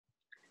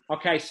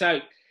Okay, so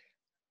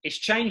it's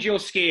change your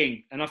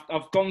skiing, and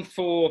I've gone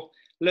for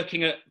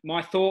looking at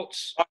my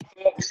thoughts,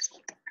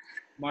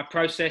 my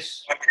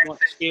process, my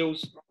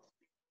skills,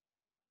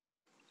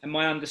 and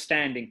my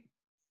understanding.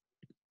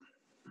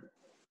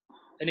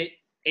 And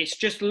it's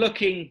just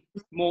looking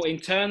more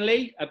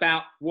internally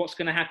about what's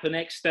going to happen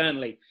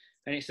externally,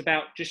 and it's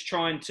about just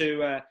trying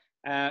to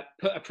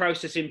put a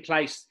process in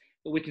place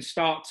that we can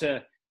start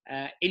to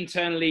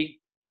internally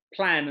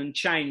plan and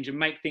change and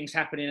make things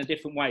happen in a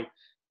different way.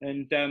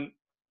 And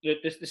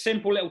the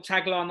simple little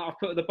tagline that I've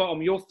put at the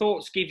bottom: your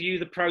thoughts give you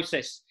the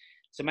process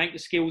to make the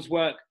skills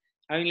work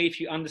only if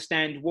you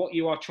understand what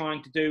you are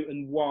trying to do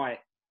and why.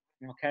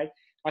 Okay,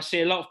 I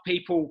see a lot of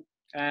people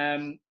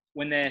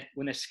when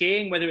they're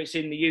skiing, whether it's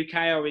in the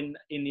UK or in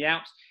the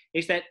Alps,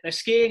 is that they're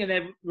skiing and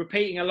they're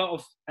repeating a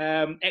lot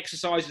of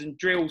exercises and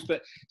drills,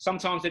 but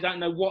sometimes they don't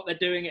know what they're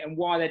doing it and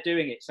why they're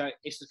doing it. So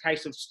it's the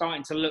case of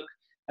starting to look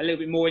a little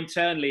bit more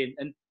internally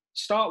and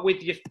start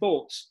with your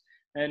thoughts.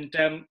 And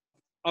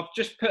I've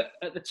just put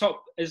at the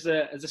top as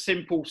a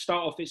simple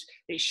start off,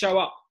 it's show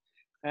up.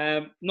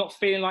 Not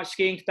feeling like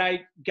skiing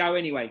today, go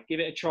anyway, give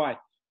it a try.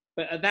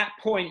 But at that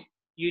point,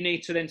 you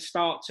need to then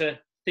start to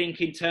think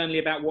internally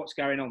about what's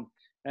going on.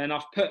 And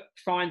I've put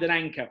find an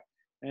anchor.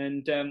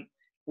 And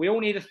we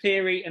all need a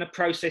theory and a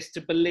process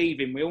to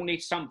believe in. We all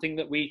need something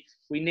that we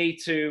need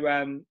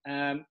to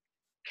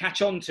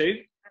catch on to,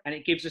 and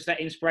it gives us that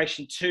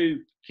inspiration to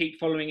keep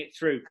following it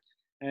through.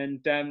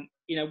 And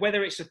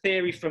whether it's a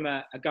theory from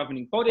a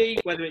governing body,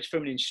 whether it's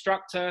from an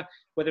instructor,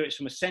 whether it's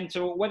from a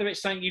centre, or whether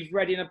it's something you've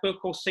read in a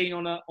book or seen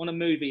on a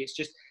movie, it's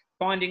just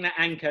finding that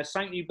anchor,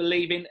 something you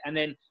believe in, and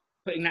then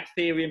putting that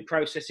theory and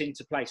process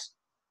into place.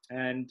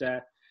 And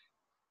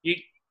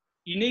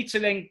you need to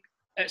then,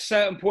 at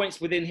certain points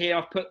within here,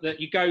 I've put that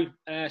you go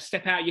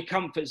step out of your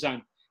comfort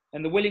zone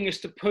and the willingness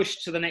to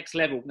push to the next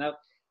level. Now,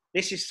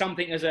 this is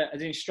something as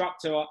an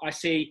instructor I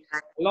see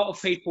a lot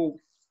of people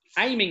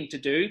aiming to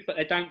do, but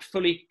they don't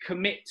fully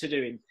commit to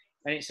doing.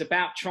 And it's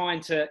about trying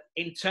to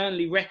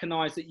internally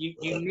recognize that you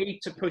need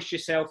to push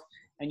yourself,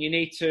 and you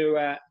need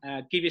to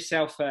give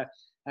yourself a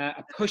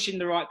push in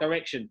the right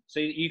direction so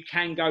you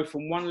can go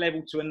from one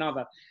level to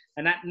another.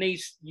 And that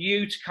needs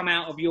you to come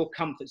out of your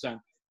comfort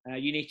zone.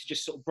 You need to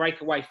just sort of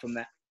break away from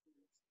that.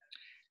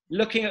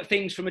 Looking at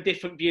things from a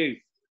different view.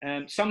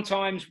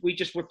 Sometimes we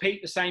just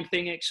repeat the same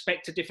thing and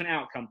expect a different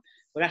outcome.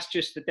 But that's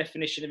just the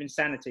definition of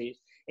insanity.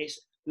 It's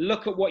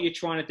look at what you're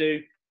trying to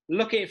do,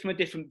 look at it from a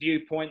different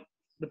viewpoint.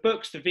 The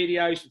books, the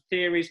videos, the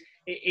theories,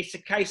 it's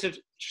a case of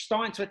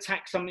starting to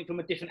attack something from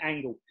a different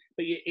angle.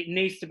 But it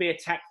needs to be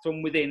attacked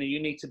from within, and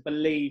you need to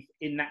believe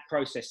in that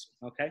process,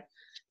 okay?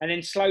 And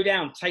then slow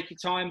down, take your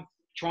time,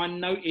 try and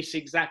notice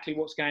exactly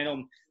what's going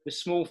on, the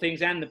small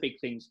things and the big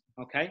things,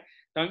 okay?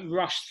 Don't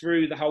rush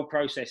through the whole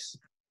process.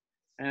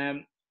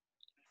 The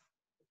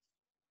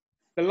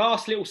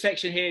last little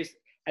section here is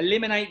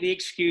eliminate the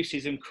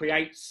excuses and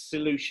create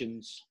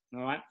solutions,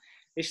 all right?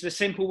 This is a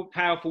simple but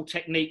powerful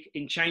technique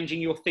in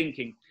changing your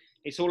thinking.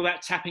 It's all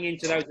about tapping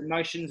into those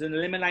emotions and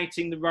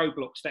eliminating the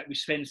roadblocks that we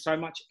spend so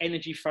much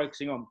energy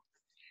focusing on.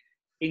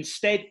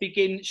 Instead,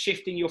 begin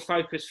shifting your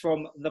focus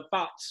from the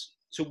buts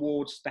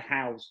towards the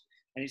hows.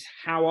 And it's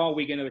how are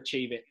we going to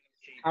achieve it?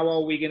 How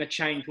are we going to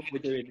change what we're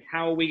doing?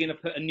 How are we going to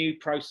put a new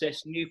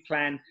process, new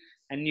plan,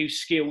 and new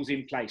skills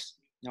in place?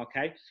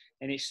 Okay,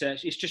 and it's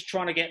just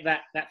trying to get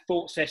that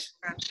thought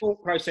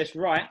process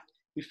right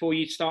before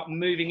you start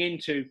moving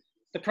into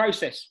the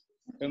process.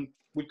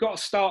 We've got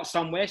to start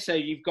somewhere. So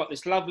you've got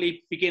this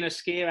lovely beginner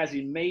skier, as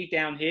in me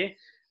down here.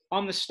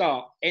 I'm the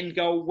start, end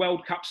goal,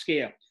 World Cup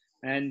skier,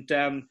 and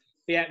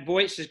Beat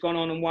Voits has gone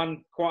on and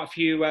won quite a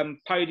few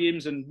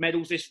podiums and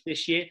medals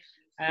this year.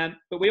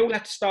 But we all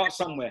have to start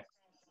somewhere,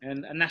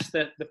 and that's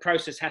the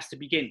process has to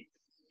begin.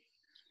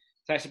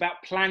 So it's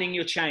about planning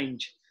your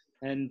change,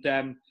 and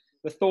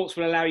the thoughts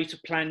will allow you to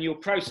plan your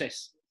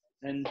process.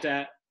 And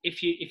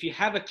if you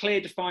have a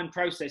clear, defined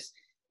process,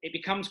 it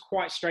becomes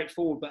quite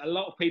straightforward. But a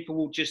lot of people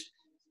will just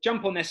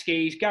jump on their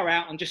skis, go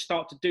out and just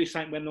start to do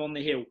something when they're on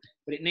the hill.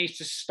 But it needs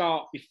to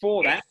start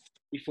before that,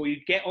 before you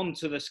get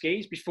onto the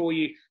skis, before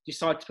you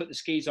decide to put the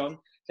skis on.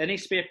 There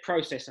needs to be a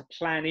process, a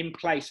plan in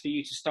place for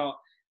you to start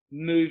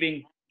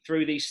moving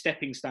through these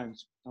stepping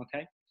stones,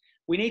 okay?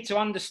 We need to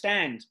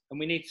understand, and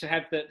we need to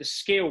have the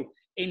skill,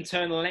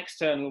 internal and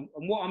external.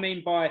 And what I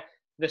mean by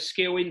the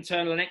skill,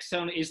 internal and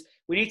external, is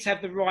we need to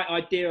have the right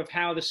idea of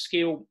how the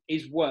skill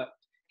is worked,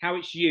 how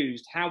it's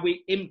used, how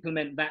we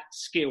implement that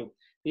skill.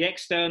 The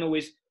external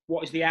is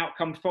what is the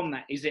outcome from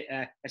that? Is it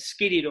a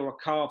skidded or a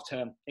carved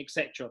turn,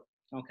 etc.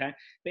 Okay,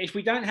 but if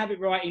we don't have it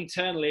right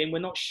internally and we're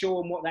not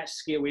sure on what that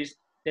skill is,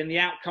 then the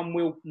outcome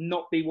will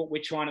not be what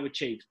we're trying to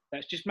achieve.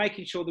 That's just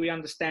making sure that we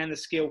understand the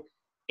skill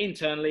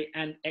internally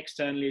and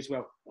externally as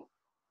well.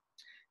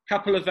 A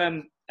couple of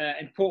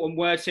important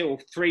words here, or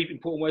three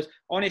important words: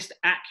 honest,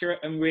 accurate,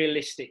 and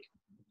realistic.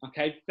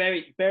 Okay,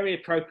 very, very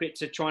appropriate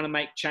to trying to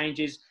make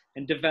changes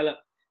and develop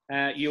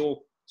your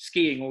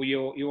skiing or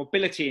your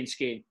ability in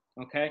skiing.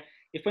 Okay,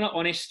 if we're not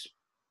honest,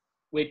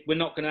 we're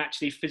not going to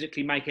actually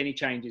physically make any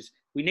changes.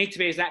 We need to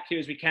be as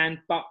accurate as we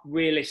can, but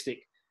realistic.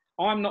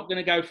 I'm not going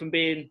to go from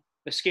being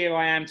the skier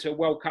I am to a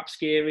World Cup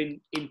skier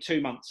in 2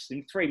 months,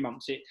 in 3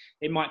 months.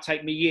 It might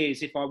take me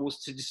years if I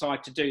was to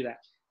decide to do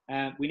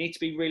that. We need to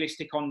be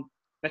realistic on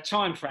the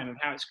time frame of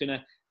how it's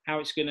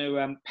going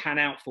to pan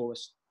out for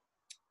us.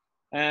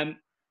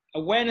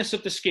 Awareness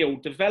of the skill,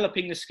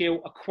 developing the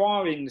skill,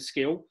 acquiring the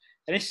skill,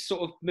 and this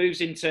sort of moves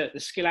into the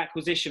skill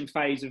acquisition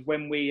phase of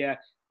when we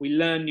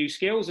learn new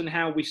skills and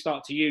how we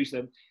start to use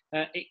them.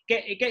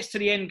 It gets to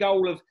the end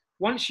goal of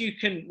once you've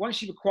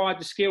acquired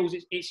the skills,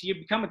 you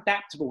become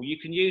adaptable. You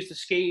can use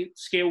the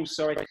skills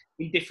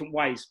in different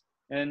ways.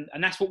 And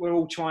that's what we're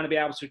all trying to be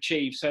able to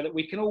achieve, so that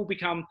we can all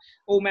become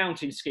all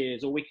mountain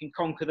skiers, or we can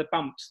conquer the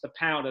bumps, the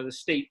powder, the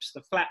steeps,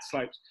 the flat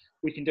slopes.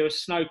 We can do a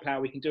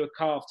snowplow, we can do a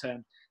carve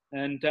turn.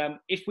 And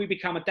if we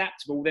become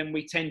adaptable, then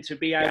we tend to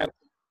be able to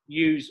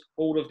use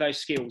all of those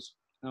skills.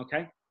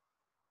 Okay.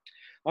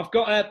 I've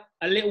got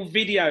a little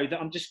video that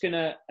I'm just going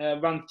to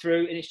run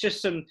through, and it's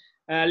just some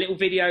little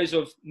videos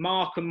of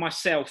Mark and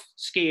myself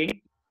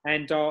skiing,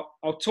 and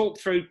I'll talk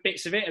through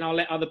bits of it, and I'll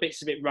let other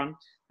bits of it run.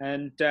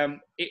 And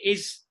it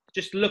is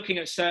just looking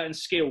at certain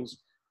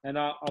skills, and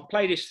I'll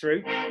play this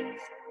through.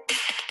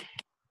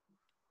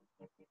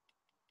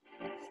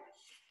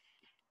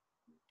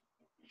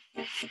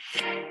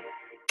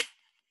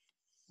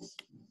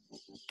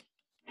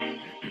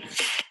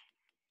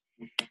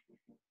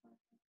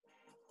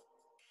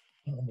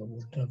 I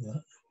would have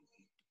that.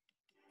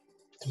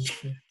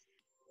 Okay.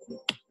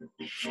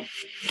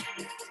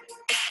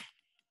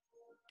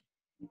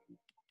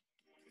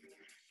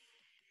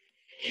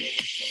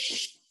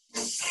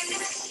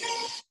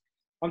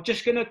 I'm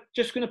just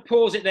gonna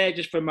pause it there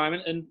just for a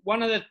moment. And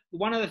one of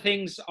the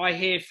things I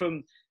hear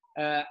from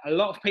a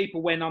lot of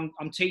people when I'm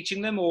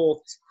teaching them,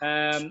 or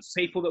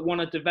people that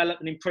want to develop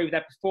and improve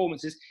their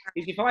performances,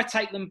 is if I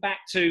take them back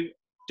to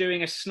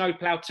doing a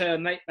snowplow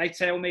turn, they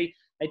tell me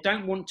they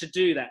don't want to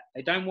do that.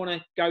 They don't want to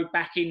go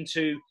back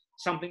into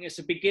something that's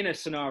a beginner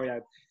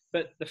scenario.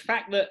 But the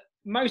fact that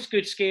most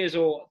good skiers,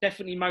 or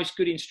definitely most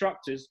good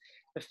instructors,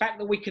 the fact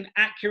that we can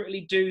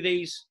accurately do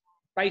these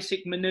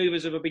basic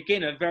maneuvers of a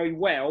beginner very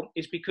well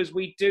is because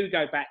we do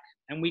go back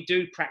and we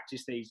do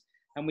practice these.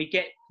 And we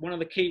get, one of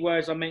the key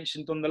words I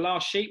mentioned on the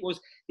last sheet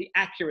was the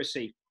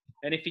accuracy.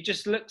 And if you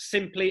just look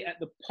simply at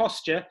the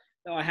posture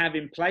that I have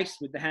in place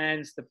with the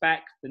hands, the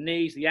back, the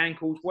knees, the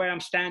ankles, where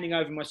I'm standing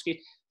over my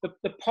ski,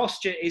 the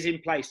posture is in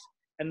place.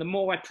 And the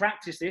more I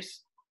practice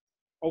this,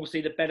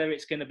 obviously the better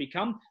it's going to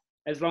become.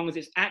 As long as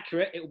it's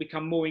accurate, it will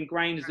become more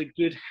ingrained as a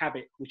good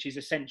habit, which is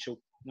essential.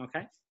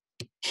 Okay.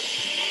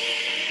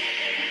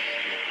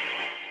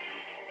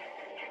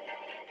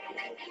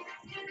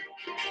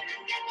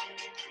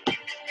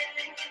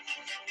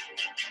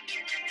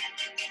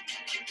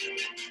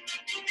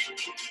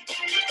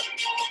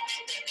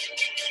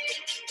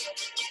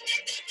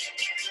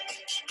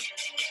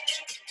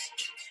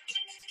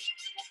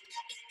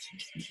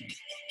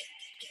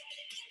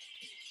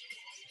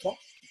 What?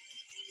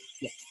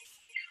 Yeah.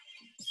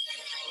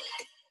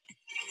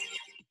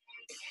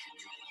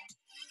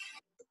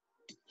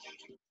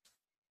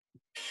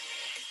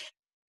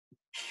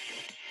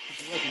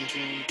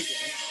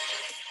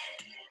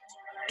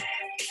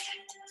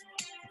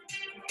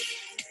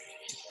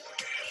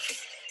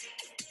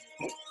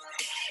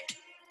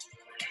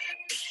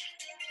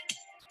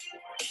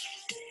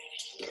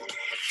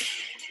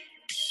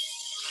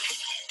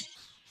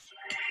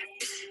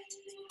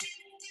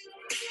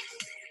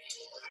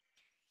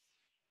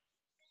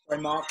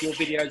 Sorry, Mark, your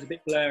video is a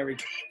bit blurry.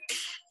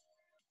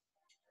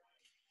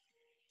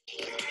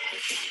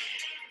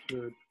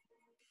 Good.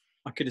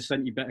 I could have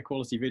sent you better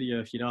quality video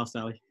if you'd asked,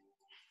 Ali.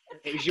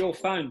 It was your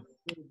phone.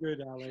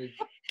 Good, Ali.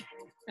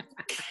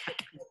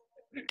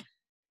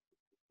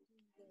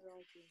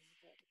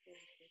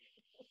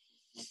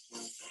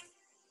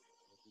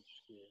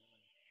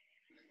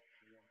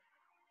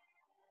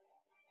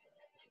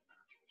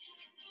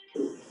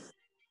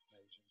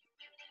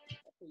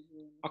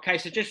 Okay,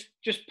 so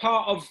just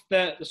part of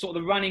the sort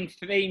of the running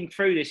theme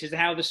through this is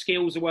how the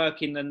skills are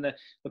working, and the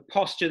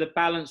posture, the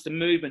balance, the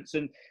movements.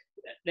 And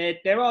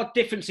there are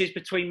differences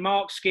between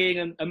Mark's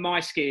skiing and my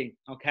skiing,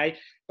 okay?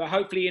 But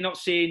hopefully you're not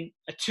seeing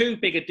a too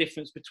big a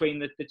difference between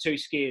the two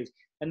skiers,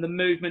 and the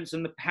movements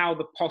and how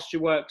the posture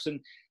works.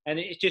 And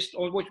it's just,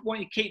 I want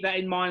you to keep that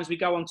in mind as we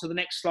go on to the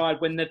next slide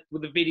when the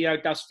video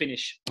does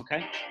finish,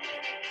 okay?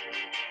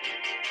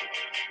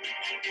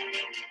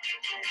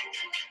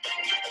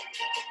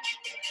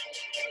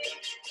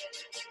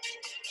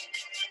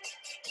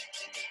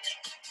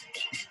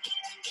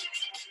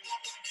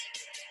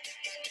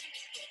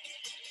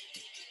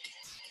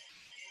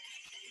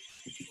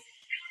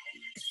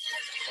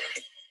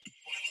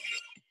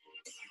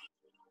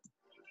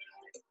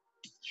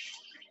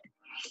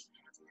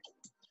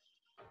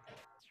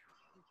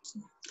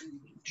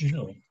 Do you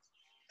know?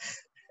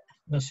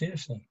 No,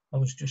 seriously, I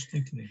was just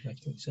thinking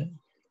exactly the same.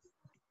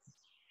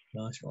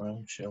 Nice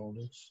round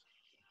shoulders,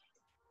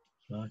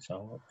 nice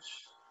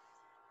arcs,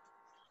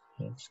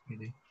 not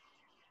skinny.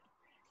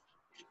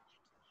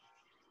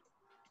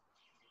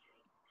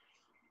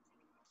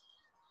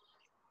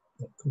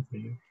 That could be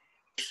you.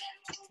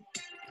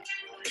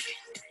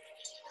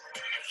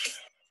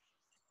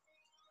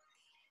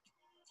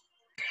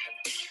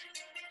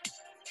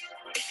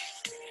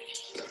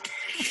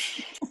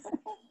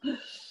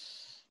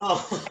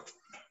 Oh,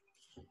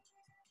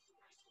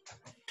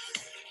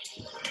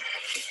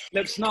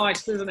 Looks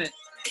nice, doesn't it?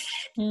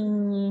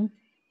 I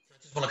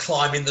just want to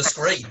climb in the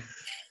screen.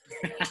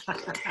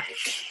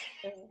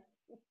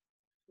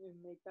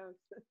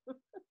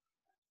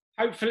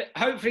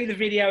 Hopefully the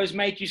video has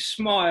made you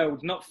smile,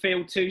 not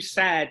feel too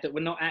sad that we're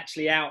not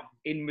actually out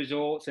in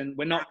resorts and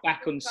we're not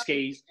back on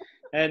skis.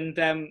 And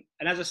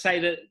as I say,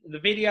 the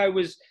video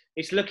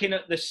it's looking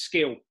at the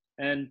skill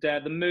and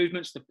the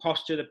movements, the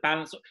posture, the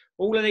balance,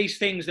 all of these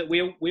things that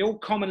we all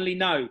commonly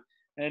know.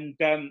 And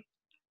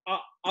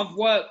I've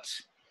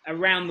worked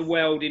around the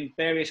world in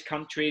various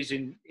countries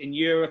in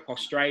Europe,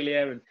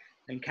 Australia,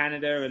 and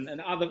Canada,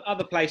 and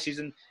other places.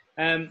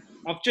 And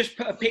I've just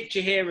put a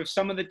picture here of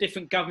some of the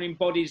different governing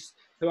bodies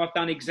who I've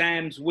done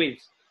exams with.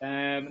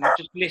 And I've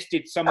just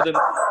listed some of them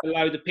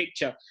below the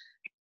picture.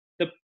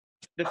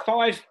 The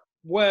 5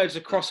 words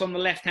across on the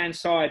left-hand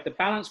side, the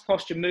balance,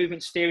 posture,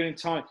 movement, steering, and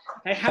time,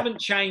 they haven't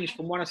changed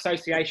from one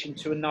association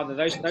to another.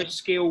 Those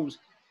skills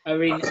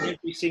are in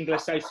every single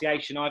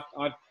association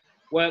I've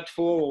worked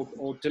for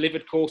or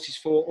delivered courses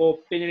for or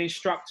been an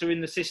instructor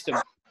in the system.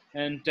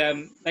 And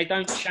they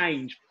don't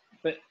change.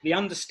 But the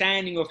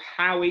understanding of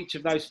how each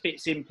of those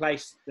fits in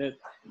place, the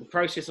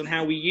process on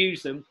how we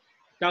use them,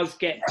 does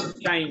get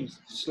changed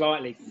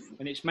slightly.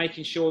 And it's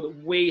making sure that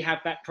we have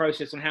that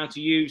process on how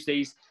to use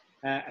these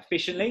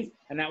efficiently.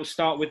 And that will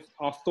start with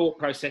our thought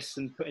process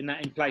and putting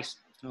that in place.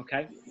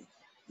 Okay.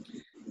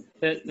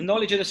 The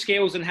knowledge of the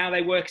skills and how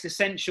they work is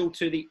essential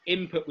to the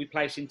input we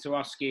place into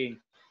our skiing.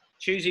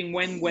 Choosing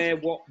when, where,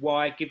 what,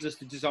 why gives us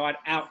the desired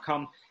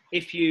outcome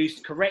if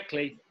used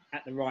correctly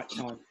at the right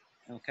time.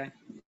 Okay.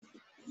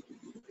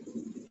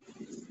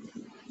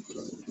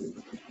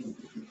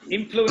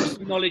 Influence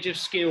the knowledge of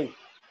skill.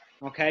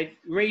 Okay,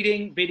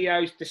 reading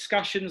videos,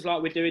 discussions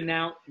like we're doing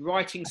now,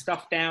 writing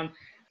stuff down,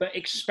 but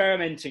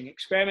experimenting.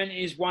 Experimenting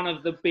is one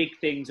of the big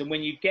things. And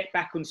when you get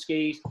back on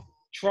skis,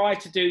 try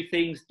to do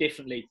things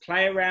differently.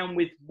 Play around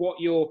with what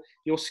your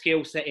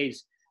skill set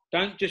is.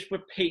 Don't just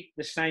repeat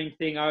the same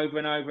thing over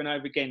and over and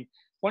over again.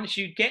 Once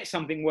you get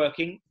something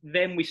working,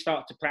 then we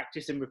start to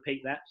practice and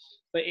repeat that.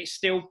 But it's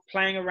still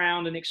playing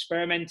around and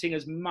experimenting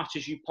as much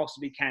as you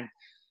possibly can.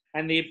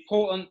 And the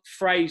important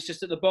phrase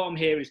just at the bottom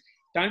here is,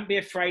 don't be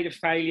afraid of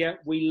failure.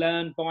 We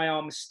learn by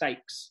our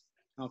mistakes,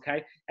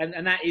 okay?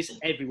 And that is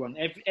everyone.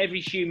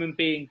 Every human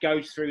being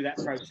goes through that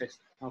process,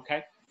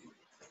 okay?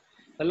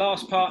 The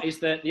last part is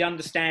the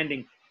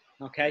understanding,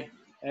 okay?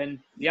 And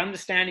the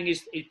understanding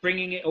is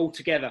bringing it all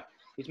together.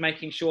 It's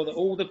making sure that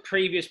all the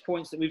previous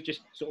points that we've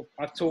just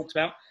I've talked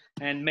about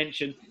and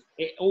mentioned,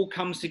 it all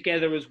comes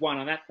together as one.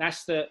 And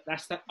that's the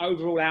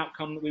overall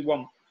outcome that we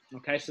want,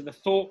 okay? So the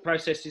thought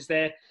process is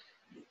there,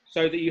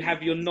 so that you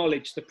have your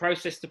knowledge, the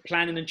process to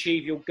plan and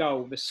achieve your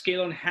goal, the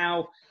skill on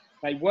how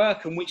they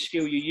work and which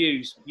skill you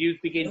use. You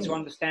begin to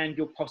understand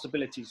your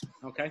possibilities,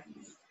 okay?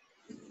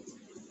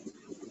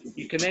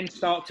 You can then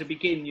start to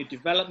begin your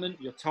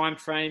development, your time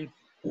frame.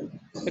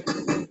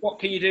 What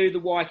can you do, the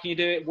why can you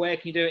do it, where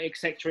can you do it,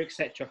 etc.,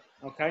 etc.,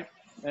 okay?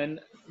 And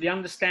the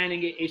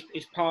understanding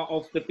is part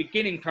of the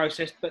beginning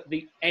process, but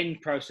the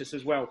end process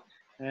as well.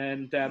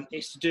 And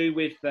it's to do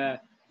with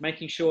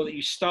making sure that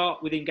you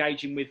start with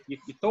engaging with your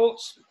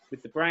thoughts,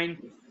 with the brain,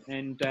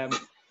 and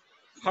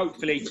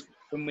hopefully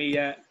when we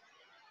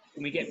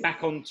get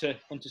back onto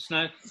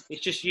snow,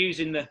 it's just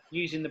using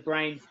the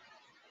brain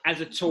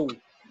as a tool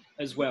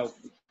as well.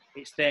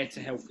 It's there to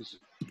help us.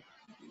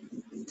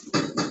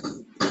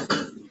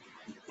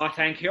 I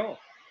thank you all.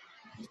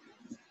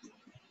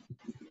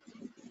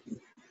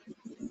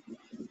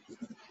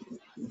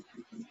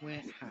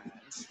 Where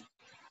has?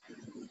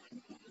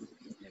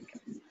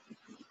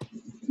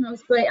 That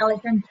was great, Ali.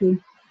 Thank you.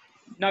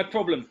 No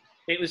problem.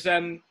 It was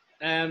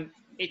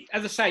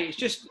as I say, it's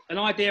just an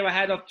idea I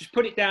had. I've just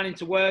put it down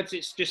into words.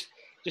 It's just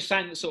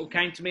something that sort of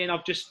came to me, and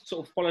I've just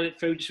sort of followed it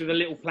through just with a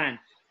little plan.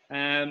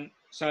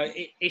 So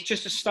it's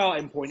just a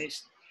starting point.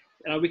 It's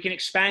we can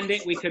expand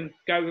it. We can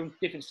go with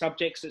different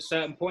subjects at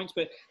certain points,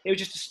 but it was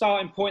just a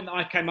starting point that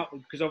I came up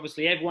with, because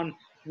obviously everyone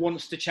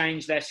wants to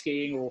change their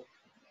skiing or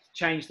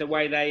change the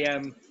way they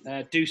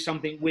do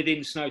something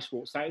within snow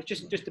sports. So it's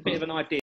just a bit of an idea.